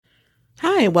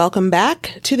Hi, welcome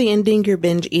back to the Ending Your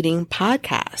Binge Eating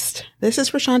podcast. This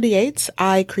is Rashonda Yates.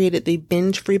 I created the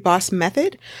Binge Free Boss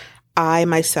method. I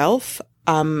myself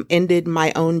ended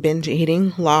my own binge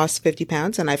eating, lost 50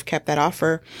 pounds, and I've kept that off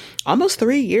for almost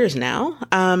 3 years now.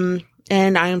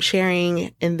 And I am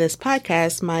sharing in this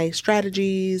podcast my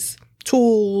strategies,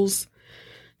 tools,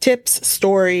 tips,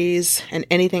 stories, and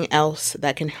anything else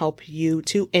that can help you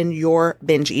to end your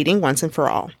binge eating once and for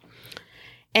all.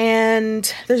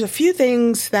 And there's a few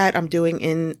things that I'm doing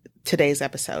in today's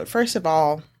episode. First of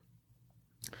all,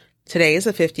 today is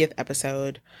the 50th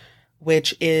episode,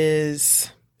 which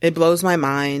it blows my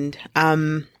mind.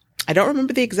 I don't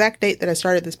remember the exact date that I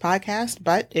started this podcast,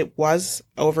 but it was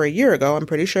over a year ago. I'm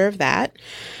pretty sure of that.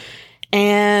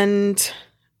 Or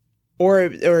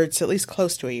it's at least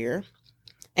close to a year.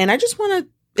 And I just want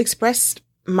to express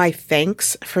my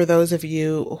thanks for those of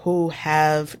you who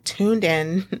have tuned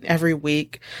in every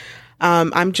week.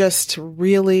 I'm just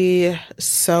really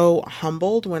so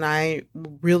humbled when I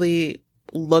really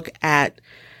look at,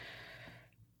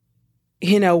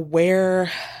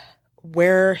 where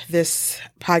this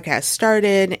podcast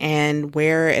started and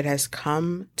where it has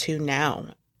come to now.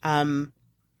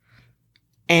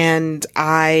 And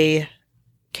I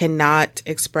cannot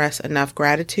express enough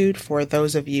gratitude for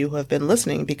those of you who have been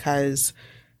listening, because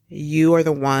you are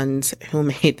the ones who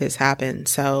made this happen.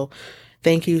 So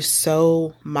thank you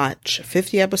so much.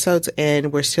 50 episodes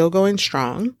in, we're still going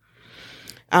strong.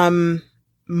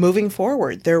 Moving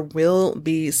forward, there will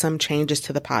be some changes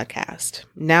to the podcast.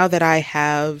 Now that I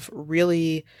have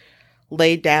really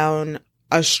laid down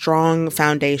a strong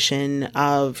foundation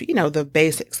of, the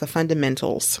basics, the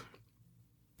fundamentals.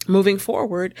 Moving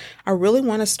forward, I really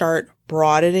want to start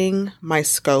broadening my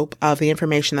scope of the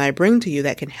information that I bring to you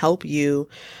that can help you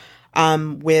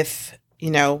with,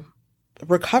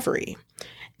 recovery.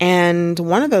 And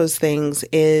one of those things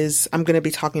is I'm going to be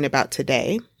talking about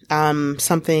today,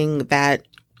 something that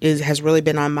has really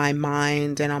been on my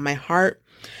mind and on my heart.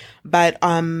 But,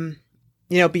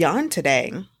 beyond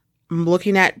today, I'm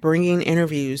looking at bringing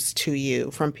interviews to you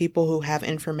from people who have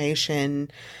information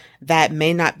that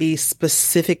may not be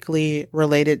specifically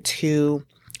related to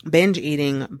binge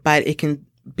eating, but it can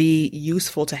be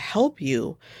useful to help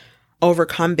you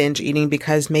overcome binge eating,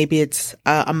 because maybe it's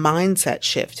a mindset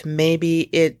shift. Maybe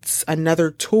it's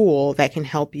another tool that can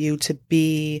help you to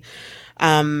be,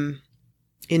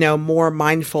 more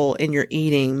mindful in your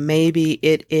eating. Maybe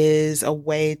it is a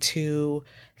way to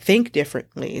think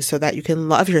differently so that you can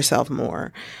love yourself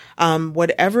more.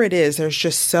 Whatever it is, there's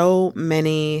just so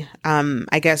many,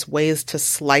 ways to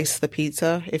slice the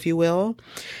pizza, if you will.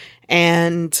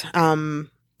 And,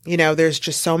 there's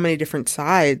just so many different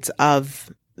sides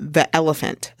of the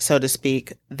elephant, so to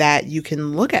speak, that you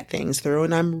can look at things through.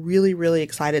 And I'm really, really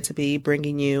excited to be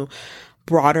bringing you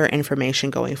broader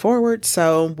information going forward.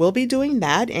 So we'll be doing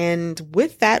that. And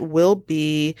with that will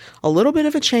be a little bit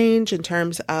of a change in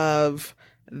terms of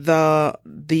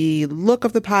the look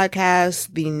of the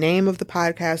podcast. The name of the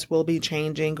podcast will be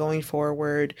changing going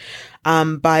forward.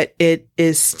 But it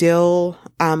is still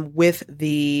with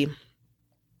the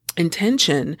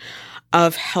intention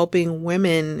of helping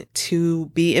women to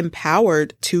be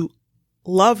empowered to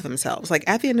love themselves. Like,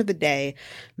 at the end of the day,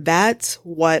 that's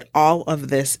what all of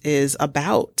this is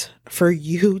about, for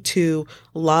you to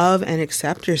love and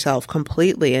accept yourself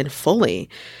completely and fully.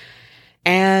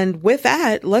 And with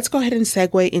that, let's go ahead and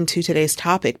segue into today's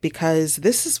topic, because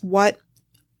this is what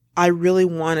I really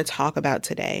want to talk about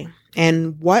today.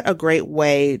 And what a great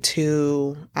way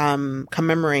to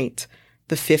commemorate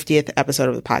the 50th episode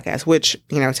of the podcast, which,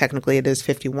 technically it is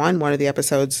 51. One of the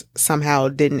episodes somehow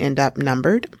didn't end up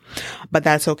numbered, but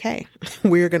that's okay.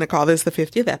 We're going to call this the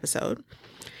 50th episode.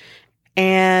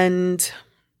 And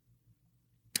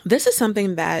this is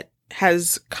something that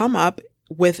has come up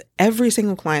with every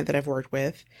single client that I've worked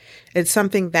with. It's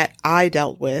something that I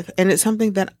dealt with, and it's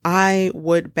something that I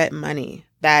would bet money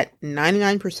that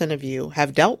 99% of you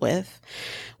have dealt with,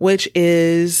 which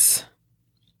is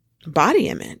body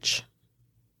image.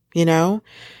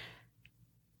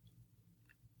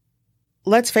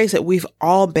 Let's face it, we've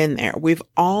all been there. We've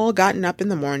all gotten up in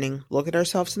the morning, looked at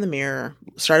ourselves in the mirror,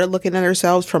 started looking at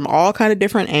ourselves from all kind of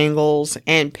different angles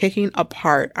and picking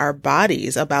apart our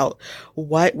bodies about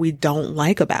what we don't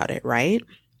like about it, right?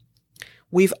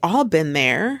 We've all been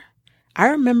there. I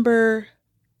remember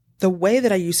the way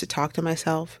that I used to talk to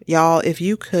myself. Y'all, if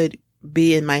you could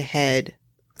be in my head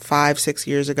 5-6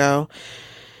 years ago,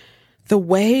 the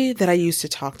way that I used to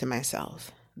talk to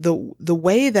myself, the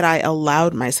way that I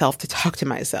allowed myself to talk to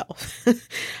myself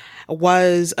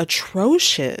was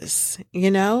atrocious.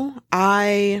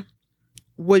 I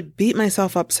would beat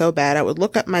myself up so bad. I would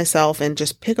look at myself and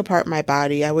just pick apart my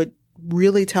body. I would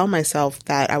really tell myself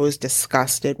that I was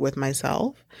disgusted with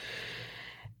myself.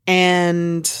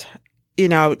 And,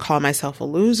 I would call myself a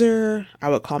loser. I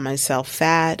would call myself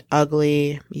fat,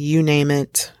 ugly, you name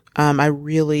it. I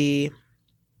really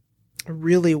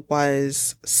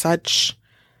was such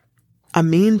a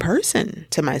mean person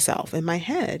to myself in my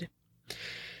head.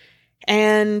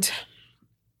 And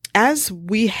as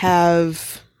we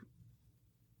have,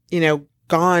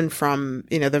 gone from,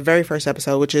 the very first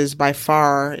episode, which is by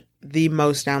far the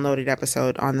most downloaded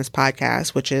episode on this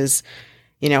podcast, which is,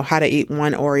 how to eat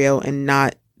one Oreo and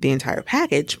not the entire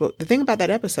package. But the thing about that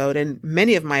episode and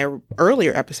many of my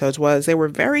earlier episodes was they were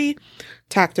very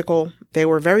tactical. They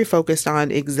were very focused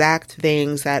on exact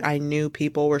things that I knew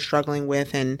people were struggling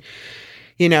with and,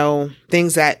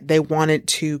 things that they wanted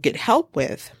to get help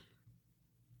with.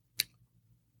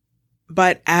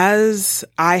 But as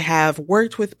I have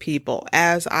worked with people,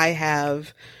 as I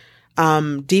have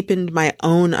deepened my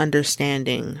own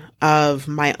understanding of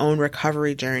my own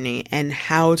recovery journey and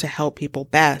how to help people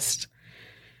best,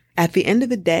 at the end of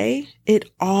the day,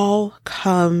 it all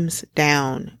comes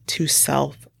down to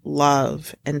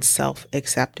self-love and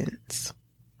self-acceptance.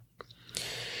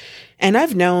 And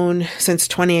I've known since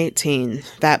 2018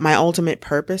 that my ultimate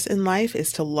purpose in life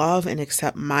is to love and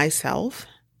accept myself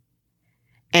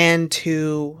and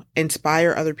to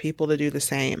inspire other people to do the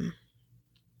same,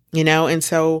 and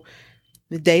so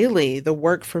daily, the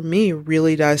work for me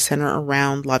really does center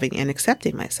around loving and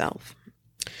accepting myself.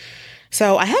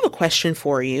 So I have a question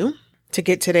for you to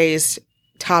get today's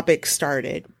topic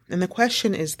started. And the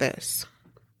question is this: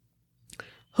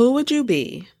 who would you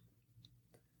be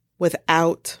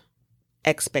without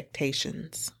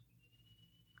expectations?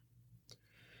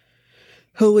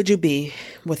 Who would you be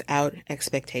without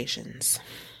expectations?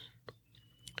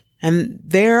 And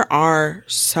there are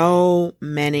so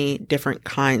many different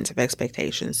kinds of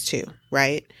expectations too,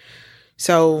 right?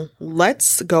 So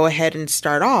let's go ahead and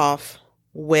start off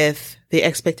with the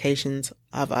expectations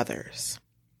of others.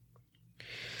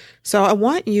 So I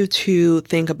want you to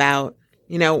think about,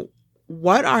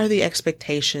 what are the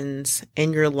expectations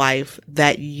in your life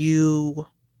that you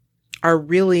are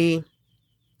really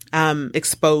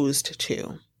exposed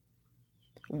to?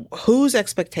 Whose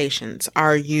expectations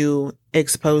are you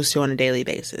exposed to on a daily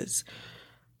basis?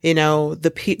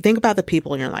 Think about the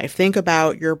people in your life. Think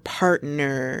about your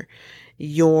partner,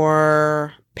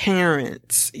 your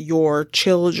parents, your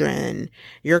children,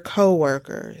 your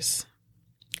coworkers.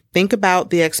 Think about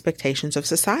the expectations of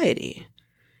society.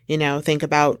 Think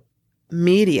about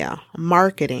media,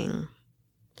 marketing,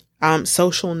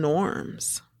 social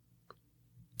norms.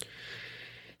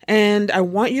 And I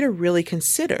want you to really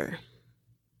consider,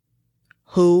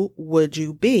 who would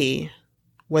you be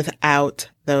without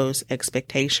those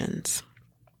expectations?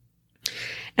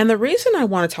 And the reason I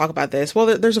want to talk about this,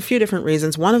 well, there's a few different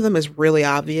reasons. One of them is really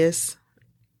obvious,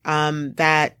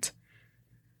 that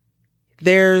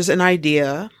there's an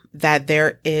idea that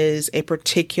there is a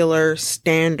particular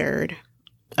standard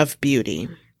of beauty.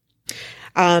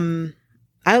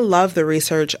 I love the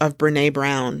research of Brené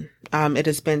Brown. It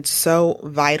has been so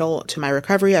vital to my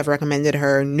recovery. I've recommended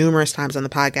her numerous times on the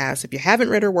podcast. If you haven't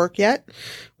read her work yet,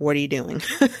 what are you doing?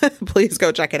 Please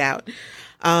go check it out.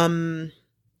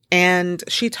 And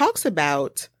she talks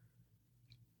about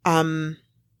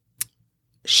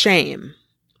shame.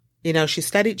 She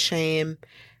studied shame.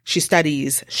 She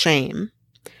studies shame.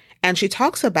 And she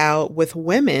talks about with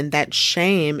women that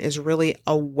shame is really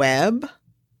a web,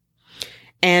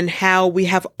 and how we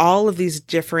have all of these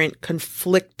different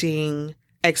conflicting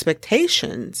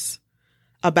expectations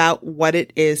about what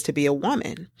it is to be a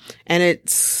woman. And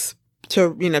it's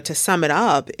to sum it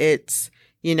up, it's,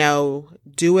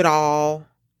 do it all,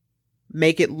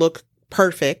 make it look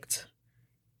perfect.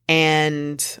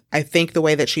 And I think the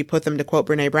way that she put them, to quote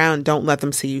Brené Brown, don't let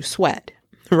them see you sweat.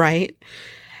 Right.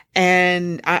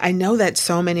 And I know that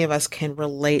so many of us can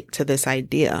relate to this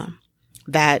idea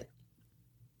that,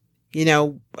 we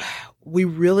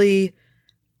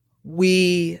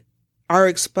are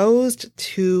exposed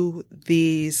to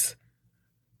these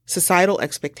societal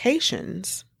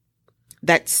expectations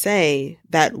that say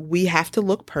that we have to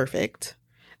look perfect,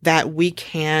 that we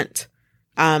can't,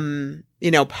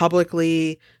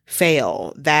 publicly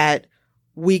fail, that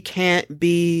we can't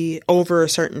be over a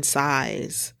certain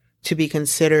size to be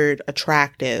considered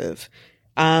attractive,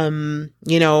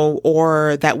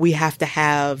 or that we have to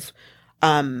have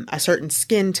a certain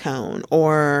skin tone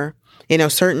or,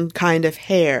 certain kind of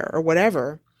hair or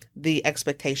whatever the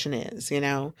expectation is,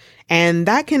 and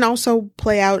that can also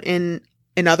play out in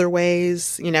other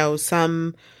ways.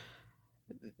 Some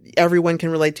everyone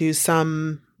can relate to,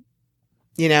 some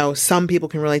people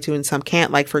can relate to and some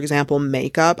can't. Like, for example,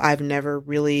 makeup. I've never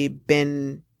really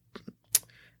been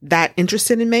that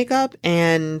interested in makeup.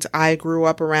 And I grew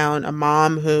up around a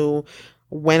mom who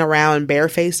went around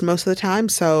barefaced most of the time.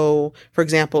 So, for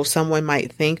example, someone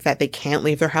might think that they can't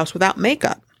leave their house without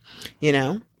makeup,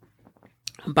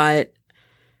 But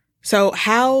so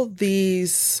how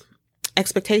these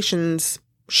expectations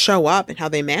show up and how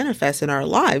they manifest in our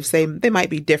lives, they might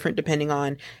be different depending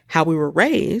on how we were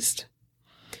raised.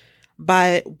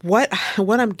 But what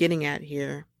I'm getting at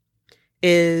here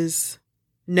is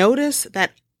notice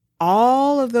that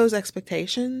all of those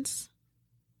expectations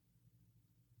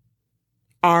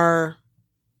are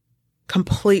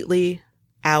completely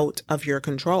out of your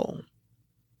control,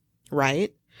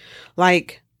 right?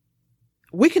 Like,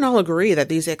 we can all agree that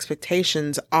these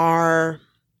expectations are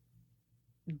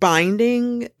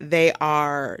binding. They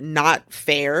are not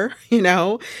fair,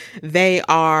 they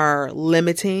are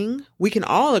limiting. We can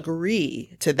all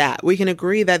agree to that. We can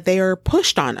agree that they are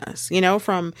pushed on us,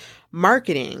 from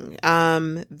marketing,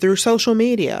 through social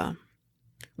media.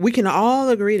 We can all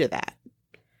agree to that.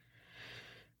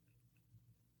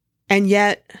 And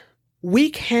yet we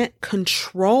can't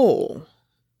control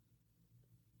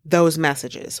those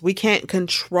messages. We can't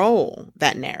control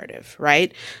that narrative,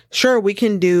 right? Sure, we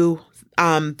can do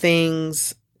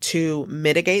things to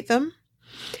mitigate them,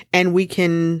 and we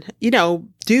can,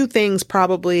 do things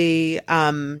probably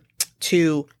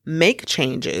to make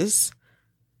changes.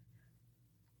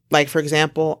 Like, for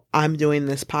example, I'm doing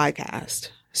this podcast,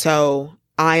 so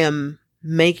I am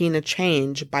making a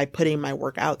change by putting my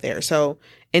work out there. So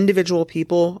individual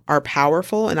people are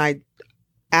powerful, and I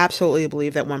absolutely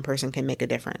believe that one person can make a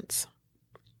difference.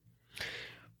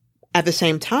 At the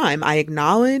same time, I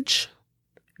acknowledge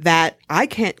that I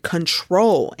can't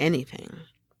control anything.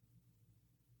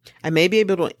 I may be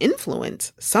able to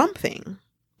influence something,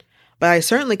 but I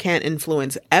certainly can't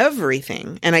influence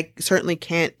everything. And I certainly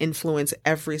can't influence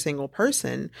every single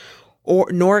person,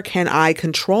 nor can I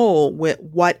control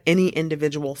what any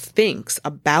individual thinks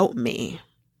about me.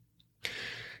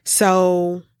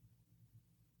 So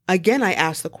again, I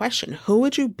ask the question, who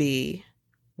would you be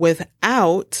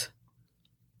without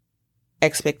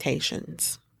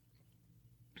expectations?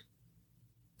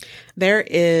 There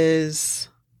is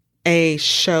a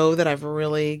show that I've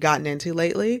really gotten into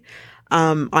lately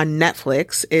on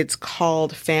Netflix. It's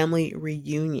called Family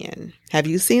Reunion. Have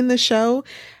you seen the show?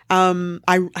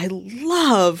 I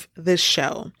love this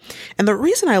show. And the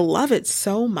reason I love it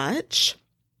so much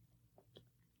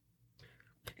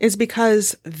is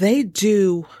because they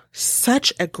do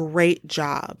such a great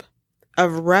job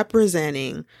of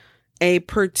representing a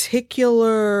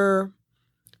particular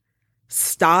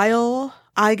style,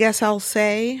 I guess I'll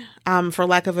say, for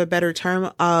lack of a better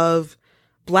term, of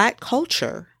Black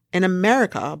culture in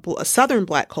America, Southern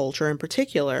Black culture in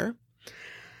particular,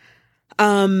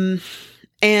 and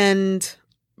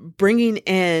bringing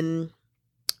in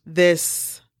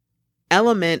this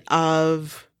element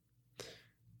of,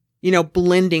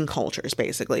 blending cultures,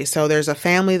 basically. So there's a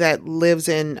family that lives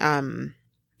in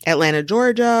Atlanta,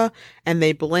 Georgia, and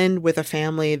they blend with a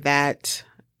family that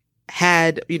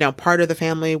had, part of the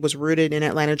family was rooted in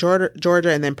Atlanta, Georgia,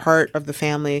 and then part of the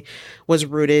family was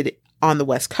rooted on the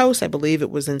West Coast. I believe it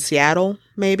was in Seattle,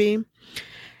 maybe.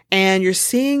 And you're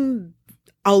seeing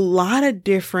a lot of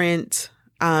different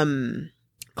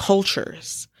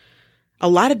cultures, a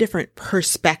lot of different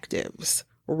perspectives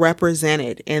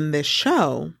represented in this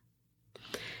show.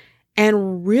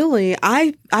 And really,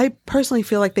 I personally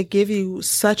feel like they give you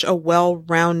such a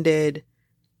well-rounded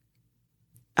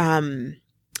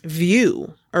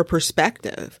view or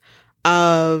perspective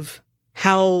of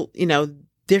how,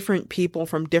 different people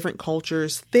from different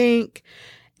cultures think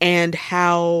and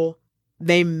how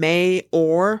they may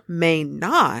or may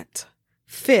not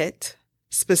fit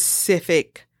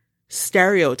specific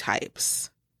stereotypes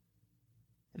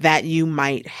that you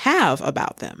might have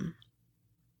about them.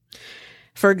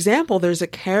 For example, there's a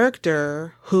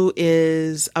character who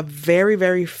is a very,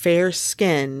 very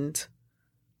fair-skinned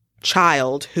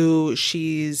child who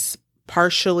she's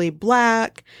partially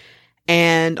Black,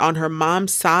 and on her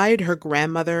mom's side, her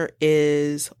grandmother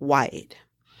is white.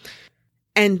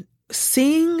 And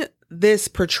seeing this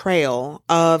portrayal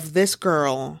of this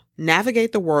girl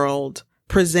navigate the world,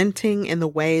 presenting in the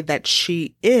way that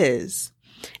she is,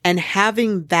 and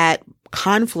having that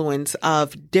confluence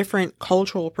of different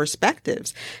cultural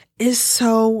perspectives is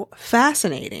so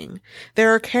fascinating.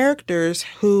 There are characters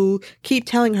who keep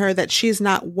telling her that she's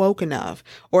not woke enough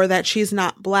or that she's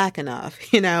not Black enough,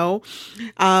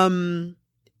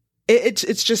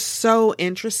 It's just so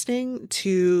interesting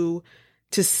to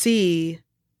to see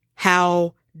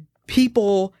how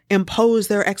people impose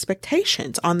their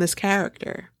expectations on this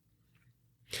character.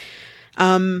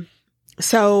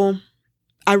 So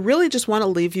I really just want to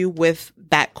leave you with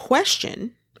that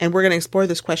question. And we're going to explore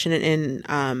this question in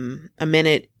a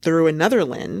minute through another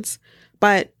lens.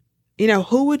 But,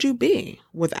 who would you be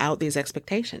without these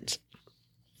expectations?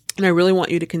 And I really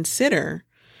want you to consider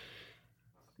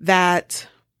that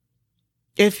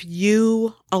if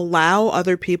you allow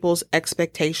other people's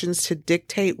expectations to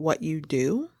dictate what you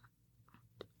do,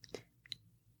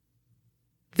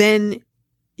 then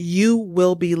you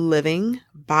will be living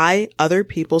by other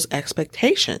people's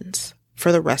expectations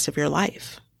for the rest of your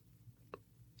life.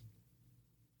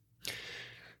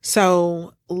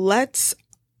 So let's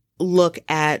look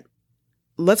at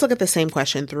the same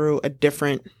question through a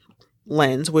different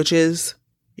lens, which is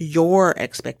your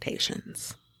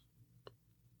expectations.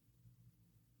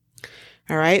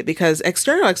 All right, because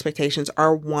external expectations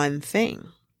are one thing.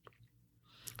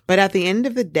 But at the end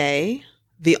of the day,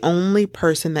 the only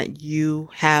person that you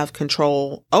have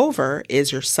control over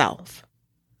is yourself.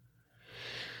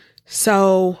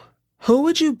 So who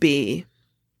would you be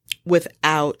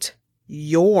without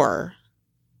your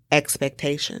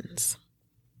expectations?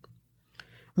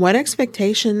 What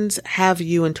expectations have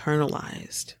you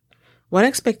internalized? What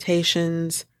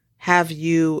expectations have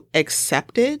you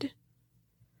accepted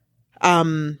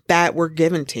that were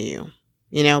given to you?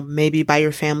 Maybe by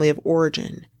your family of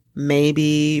origin,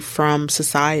 maybe from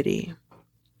society.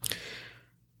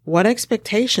 What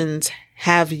expectations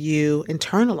have you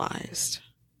internalized?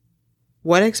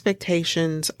 What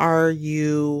expectations are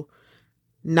you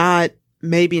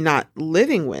maybe not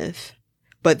living with,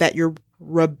 but that you're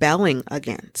rebelling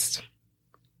against?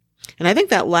 And I think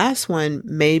that last one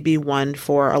may be one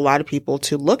for a lot of people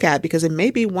to look at, because it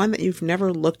may be one that you've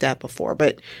never looked at before.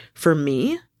 But for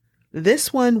me,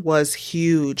 this one was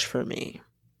huge for me.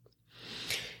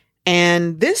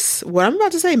 And what I'm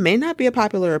about to say may not be a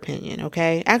popular opinion,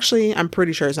 okay? Actually, I'm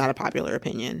pretty sure it's not a popular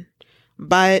opinion.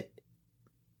 But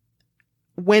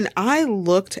when I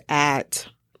looked at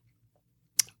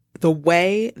the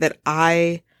way that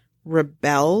I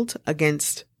rebelled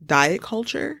against diet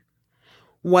culture,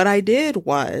 what I did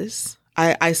was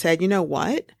I said, you know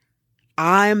what?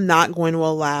 I'm not going to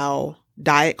allow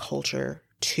diet culture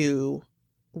to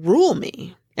rule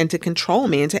me and to control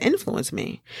me and to influence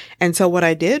me. And so what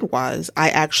I did was I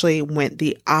actually went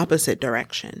the opposite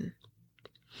direction.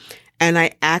 And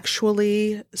I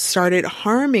actually started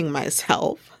harming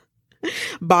myself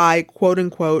by quote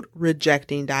unquote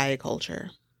rejecting diet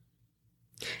culture.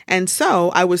 And so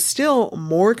I was still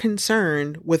more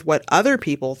concerned with what other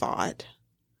people thought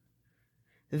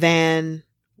than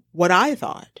what I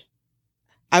thought.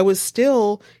 I was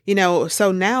still,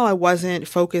 so now I wasn't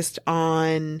focused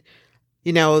on,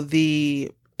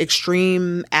 the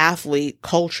extreme athlete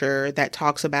culture that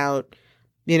talks about,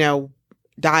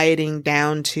 dieting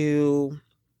down to,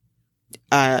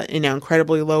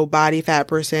 incredibly low body fat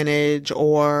percentage,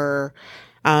 or,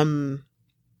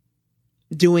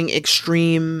 doing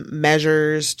extreme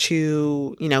measures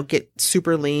to, get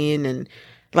super lean. And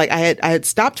like I had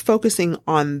stopped focusing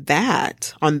on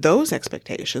those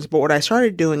expectations. But what I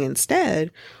started doing instead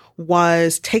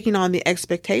was taking on the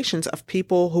expectations of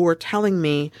people who were telling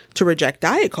me to reject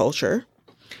diet culture.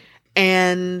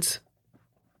 And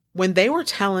when they were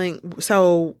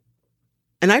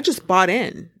and I just bought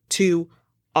in to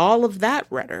all of that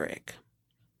rhetoric.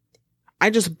 I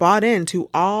just bought into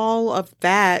all of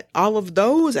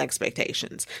those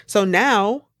expectations. So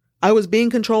now I was being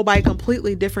controlled by a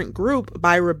completely different group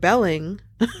by rebelling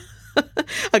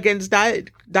against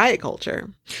diet culture.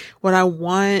 What I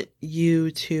want you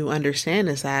to understand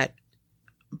is that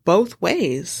both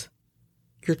ways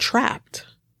you're trapped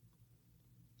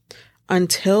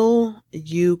until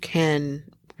you can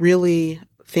really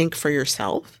think for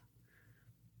yourself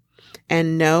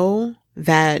and know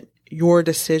that your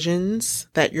decisions,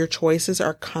 that your choices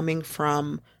are coming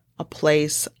from a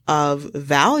place of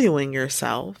valuing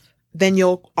yourself, then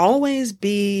you'll always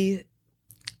be,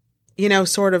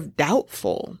 sort of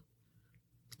doubtful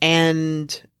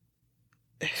and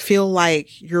feel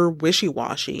like you're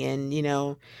wishy-washy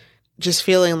and, just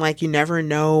feeling like you never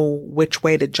know which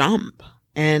way to jump.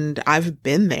 And I've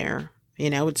been there,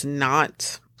 it's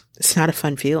not a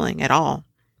fun feeling at all.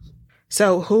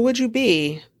 So who would you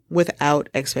be without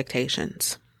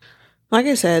expectations? Like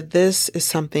I said, this is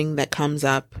something that comes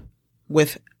up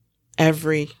with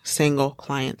every single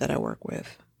client that I work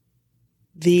with.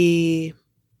 The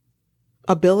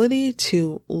ability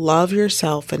to love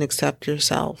yourself and accept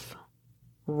yourself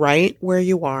right where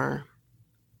you are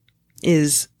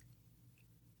is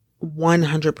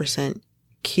 100%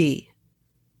 key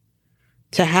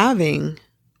to having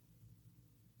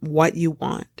what you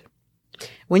want.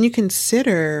 When you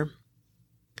consider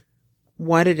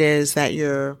what it is that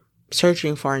you're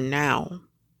searching for now,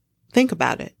 think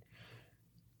about it.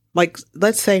 Like,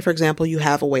 let's say, for example, you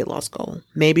have a weight loss goal.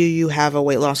 Maybe you have a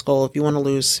weight loss goal if you want to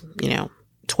lose,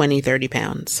 20, 30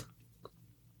 pounds.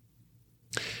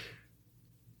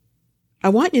 I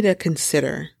want you to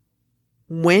consider,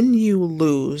 when you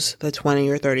lose the 20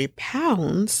 or 30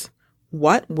 pounds,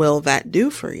 what will that do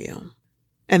for you?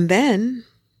 And then,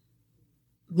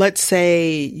 let's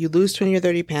say you lose 20 or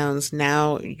 30 pounds.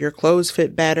 Now your clothes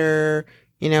fit better.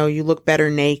 You look better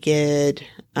naked.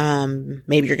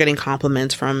 Maybe you're getting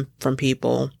compliments from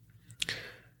people.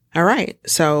 All right.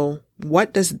 So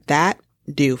what does that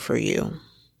do for you?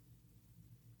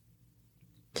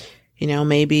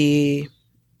 Maybe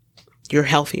you're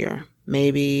healthier.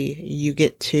 Maybe you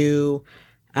get to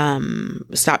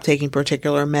stop taking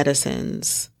particular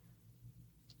medicines.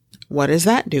 What does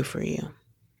that do for you?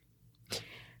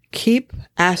 Keep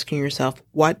asking yourself,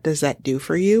 what does that do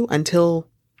for you, until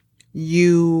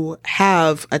you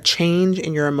have a change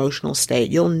in your emotional state.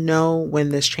 You'll know when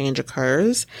this change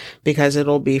occurs because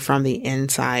it'll be from the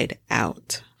inside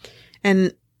out.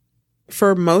 And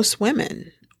for most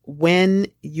women, when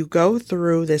you go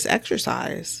through this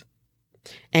exercise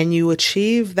and you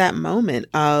achieve that moment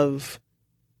of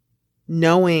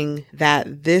knowing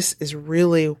that this is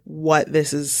really what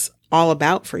this is all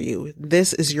about for you,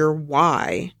 this is your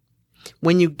why.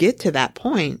 When you get to that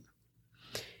point,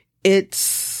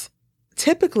 it's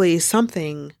typically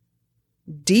something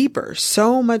deeper,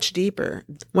 so much deeper.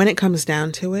 When it comes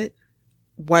down to it,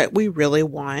 what we really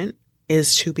want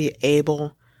is to be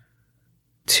able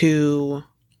to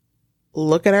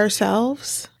look at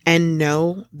ourselves and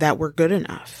know that we're good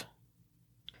enough.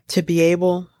 To be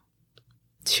able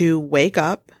to wake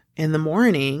up in the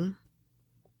morning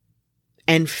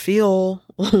and feel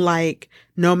like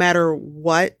no matter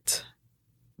what,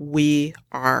 we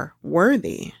are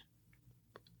worthy.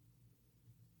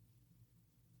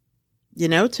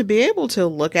 To be able to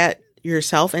look at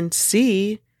yourself and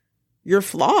see your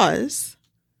flaws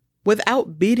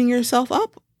without beating yourself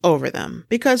up over them,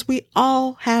 because we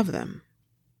all have them.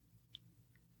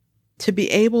 To be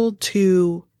able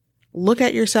to look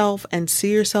at yourself and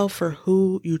see yourself for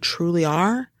who you truly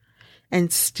are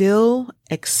and still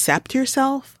accept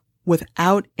yourself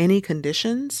without any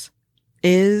conditions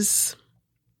is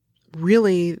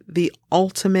really the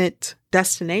ultimate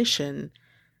destination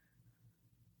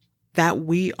that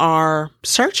we are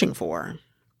searching for.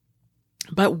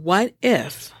 But what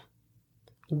if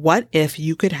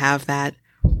you could have that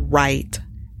right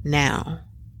now?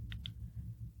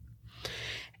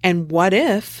 And what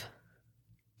if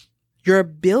your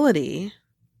ability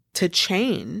to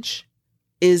change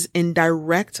is in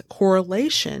direct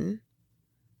correlation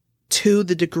to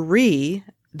the degree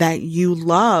that you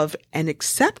love and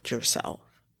accept yourself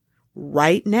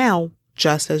right now,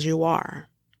 just as you are?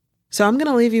 So I'm going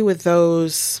to leave you with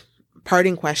those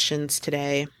parting questions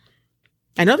today.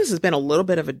 I know this has been a little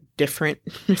bit of a different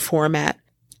format,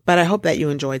 but I hope that you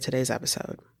enjoyed today's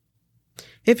episode.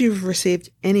 If you've received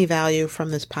any value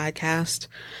from this podcast,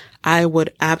 I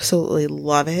would absolutely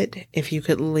love it if you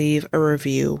could leave a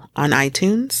review on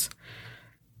iTunes.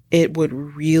 It would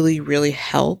really, really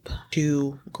help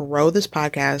to grow this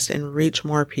podcast and reach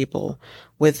more people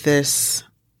with this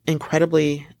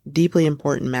incredibly, deeply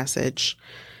important message.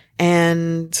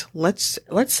 And let's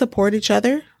support each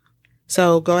other.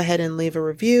 So go ahead and leave a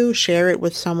review, share it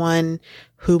with someone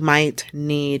who might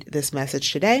need this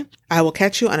message today. I will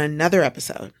catch you on another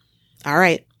episode. All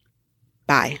right.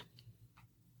 Bye.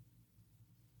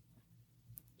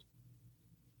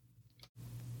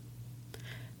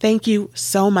 Thank you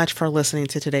so much for listening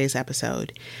to today's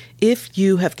episode. If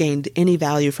you have gained any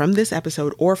value from this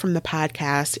episode or from the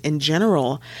podcast in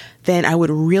general, then I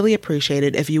would really appreciate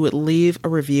it if you would leave a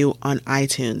review on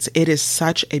iTunes. It is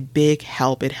such a big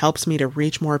help. It helps me to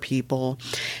reach more people.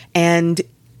 And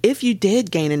if you did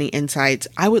gain any insights,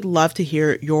 I would love to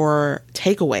hear your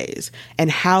takeaways and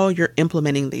how you're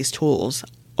implementing these tools.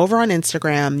 Over on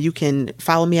Instagram, you can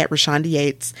follow me at Rashonda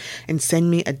Yates and send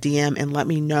me a DM and let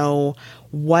me know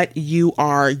what you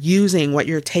are using, what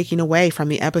you're taking away from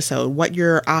the episode, what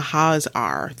your ahas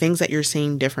are, things that you're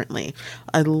seeing differently.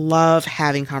 I love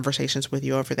having conversations with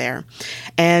you over there.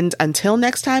 And until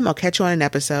next time, I'll catch you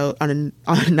on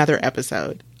another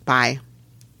episode. Bye.